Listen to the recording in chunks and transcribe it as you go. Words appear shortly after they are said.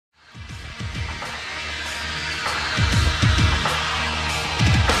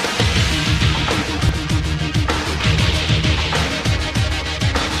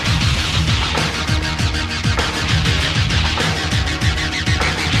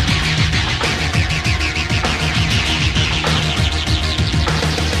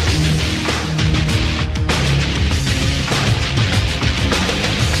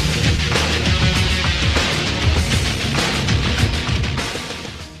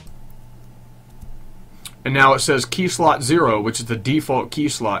and now it says key slot 0, which is the default key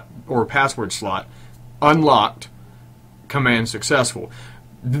slot or password slot, unlocked, command successful.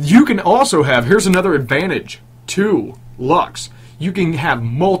 You can also have, here's another advantage to LUKS. You can have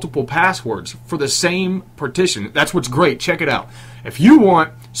multiple passwords for the same partition. That's what's great. Check it out. If you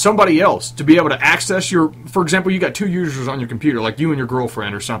want somebody else to be able to access your, for example, you got 2 users on your computer, like you and your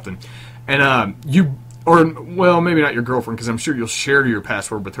girlfriend or something, and well, maybe not your girlfriend, because I'm sure you'll share your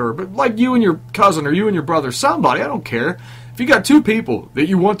password with her, but like you and your cousin or you and your brother, somebody, I don't care. If you got 2 people that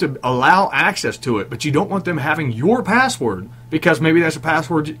you want to allow access to it, but you don't want them having your password, because maybe that's a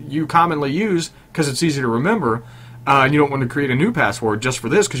password you commonly use because it's easy to remember, and you don't want to create a new password just for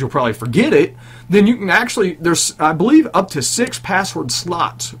this because you'll probably forget it, then you can actually, there's, I believe, up to 6 password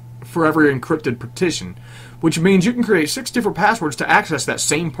slots for every encrypted partition, which means you can create 6 different passwords to access that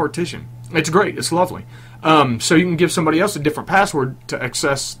same partition. It's great. It's lovely. So you can give somebody else a different password to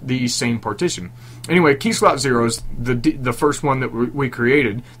access the same partition. Anyway, key slot 0 is the first one that we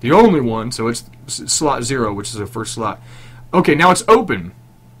created, the only one, so it's slot 0, which is the first slot. Okay, now it's open,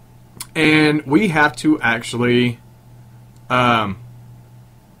 and we have to actually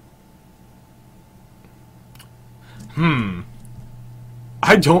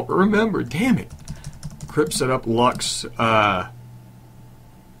I don't remember. Damn it. Cryptsetup LUKS.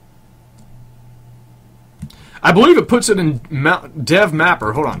 I believe it puts it in dev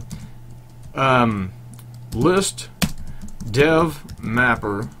mapper. Hold on. List dev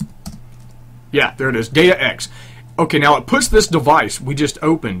mapper. Yeah, there it is. Data X. Okay, now it puts this device we just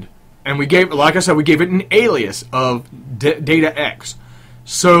opened, and we gave, like I said, we gave it an alias of Data X.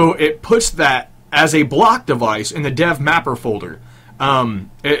 So it puts that as a block device in the dev mapper folder.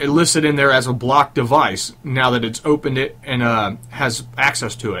 It lists it in there as a block device now that it's opened it and has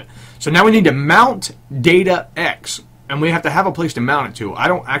access to it. So now we need to mount Data X, and we have to have a place to mount it to. I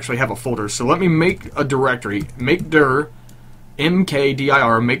don't actually have a folder, so let me make a directory. Make dir,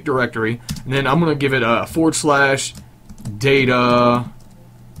 mkdir, make directory, and then I'm going to give it a / data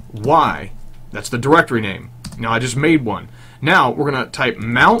y. That's the directory name. Now I just made one. Now we're going to type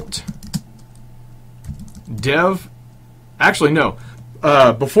mount dev. Actually, no.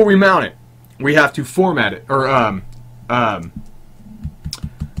 Before we mount it, we have to format it, or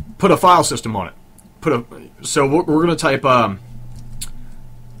put a file system on it. So we're going to type, let's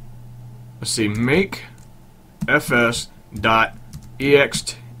see, make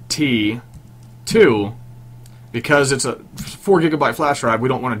fs.ext2, because it's a 4 GB flash drive. We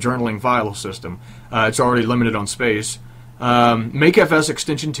don't want a journaling file system. It's already limited on space. Make fs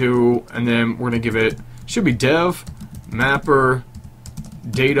extension 2, and then we're going to give it, should be dev mapper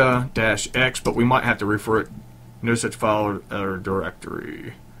data-x, but we might have to refer it, no such file or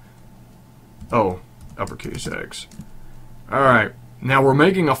directory. Oh, uppercase X. Alright, now we're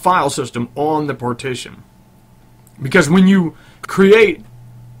making a file system on the partition. Because when you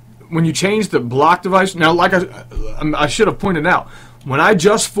change the block device, now like I should have pointed out, when I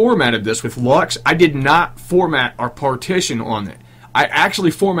just formatted this with LUKS, I did not format our partition on it. I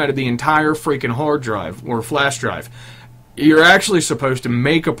actually formatted the entire freaking hard drive or flash drive. You're actually supposed to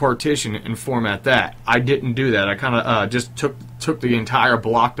make a partition and format that. I didn't do that. I kind of just took the entire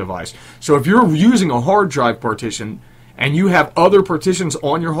block device. So if you're using a hard drive partition and you have other partitions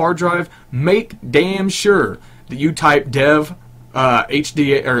on your hard drive, make damn sure that you type dev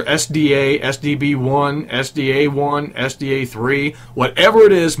HDA or SDA, SDB1, SDA1, SDA3, whatever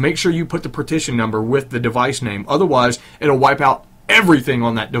it is. Make sure you put the partition number with the device name. Otherwise, it'll wipe out everything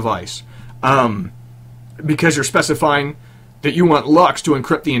on that device. Because you're specifying that you want LUKS to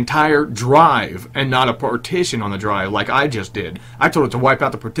encrypt the entire drive and not a partition on the drive like I just did. I told it to wipe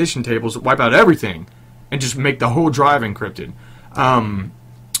out the partition tables, wipe out everything, and just make the whole drive encrypted.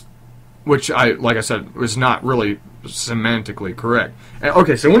 Which, like I said, was not really semantically correct.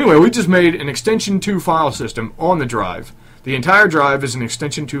 Okay, so anyway, we just made an extension 2 file system on the drive. The entire drive is an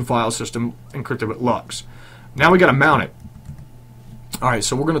extension 2 file system encrypted with LUKS. Now we got to mount it. Alright,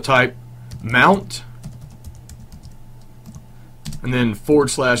 so we're going to type mount, and then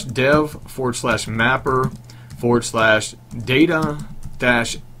 /dev /mapper /data-x,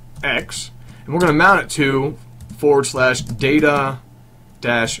 and we're going to mount it to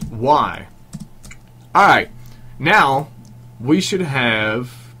 /data-y. Alright, now we should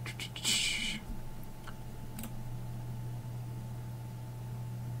have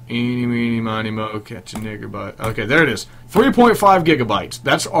eeny, meeny, miny, mo, catch a nigger butt. Okay, there it is. 3.5 gigabytes.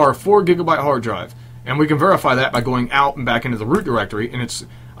 That's our 4 GB hard drive. And we can verify that by going out and back into the root directory, and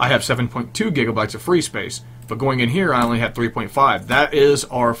I have 7.2 gigabytes of free space. But going in here, I only have 3.5. That is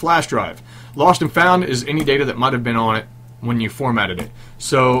our flash drive. Lost and found is any data that might have been on it when you formatted it.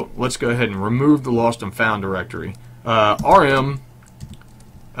 So let's go ahead and remove the lost and found directory. rm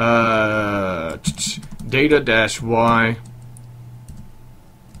data-y,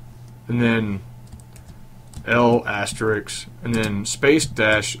 and then L asterisk, and then space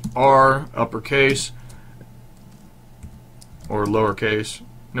dash R uppercase or lowercase.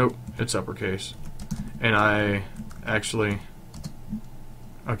 Nope, it's uppercase. And I actually,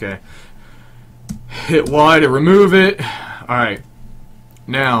 okay, hit Y to remove it. Alright,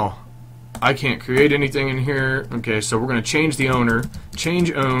 now I can't create anything in here. Okay, so we're going to change the owner.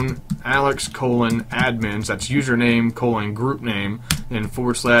 Change own Alex : admins. That's username : group name. Then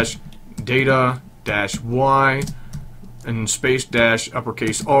 / data - y and space dash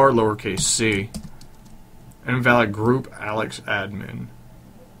uppercase R lowercase c. Invalid group Alex admin.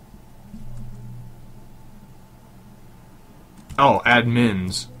 Oh,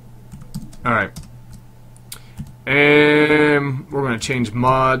 admins. Alright. And we're going to change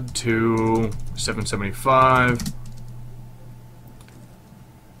mod to 775.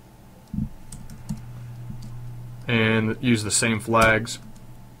 And use the same flags.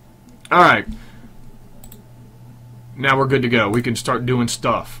 Alright. Now we're good to go. We can start doing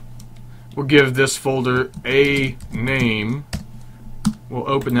stuff. We'll give this folder a name. We'll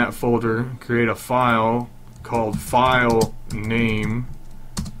open that folder, create a file called file name.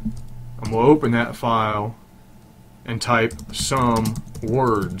 And we'll open that file and type some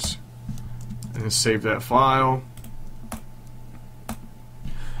words and then save that file.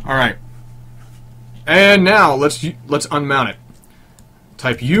 Alright, and now let's unmount it.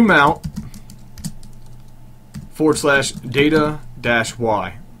 Type umount /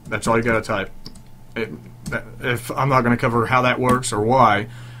 data-y. That's all you gotta type. If I'm not going to cover how that works or why,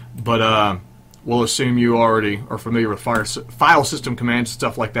 but we'll assume you already are familiar with file system commands,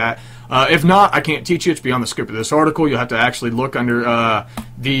 stuff like that. If not, I can't teach you. It's beyond the scope of this article. You'll have to actually look under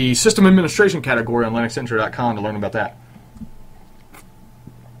the system administration category on linuxintro.com to learn about that.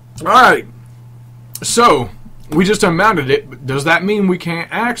 Alright, so we just unmounted it. Does that mean we can't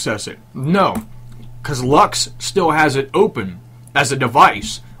access it? No, because LUKS still has it open as a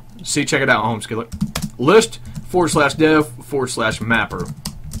device. See, check it out, home skillet. List /dev /mapper.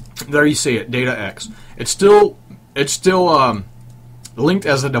 There you see it, data X. It's still linked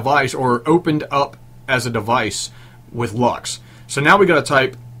as a device or opened up as a device with LUKS. So now we got to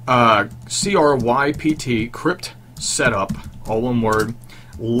type crypt Cryptsetup, all one word,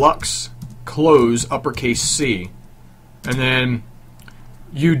 LUKS close uppercase C, and then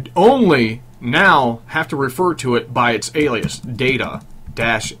you only now have to refer to it by its alias,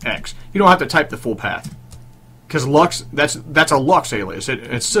 data-x. You don't have to type the full path, because LUKS, that's a LUKS alias.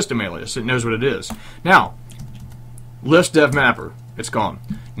 It's system alias. It knows what it is. Now, list dev mapper, it's gone.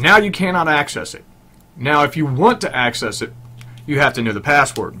 Now you cannot access it. Now, if you want to access it, you have to know the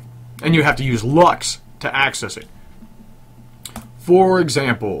password, and you have to use LUKS to access it. For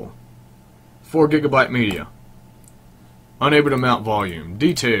example, 4 GB media, unable to mount volume,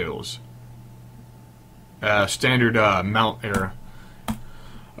 details, standard mount error.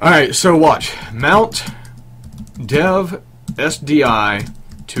 Alright, so watch. Mount dev SDI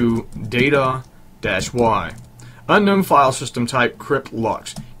to data-y. Unknown file system type crypt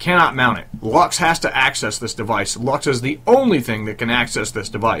LUKS. Cannot mount it. LUKS has to access this device. LUKS is the only thing that can access this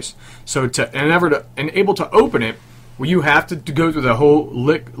device. So to enable to open it, well, you have to go through the whole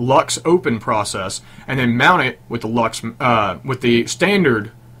LUKS open process and then mount it with the LUKS with the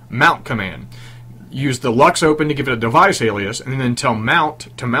standard mount command. Use the LUKS open to give it a device alias, and then tell mount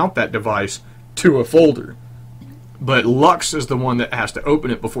to mount that device to a folder. But LUKS is the one that has to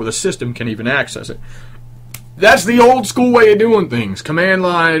open it before the system can even access it. That's the old school way of doing things. Command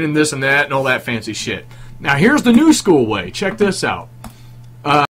line and this and that and all that fancy shit. Now here's the new school way. Check this out.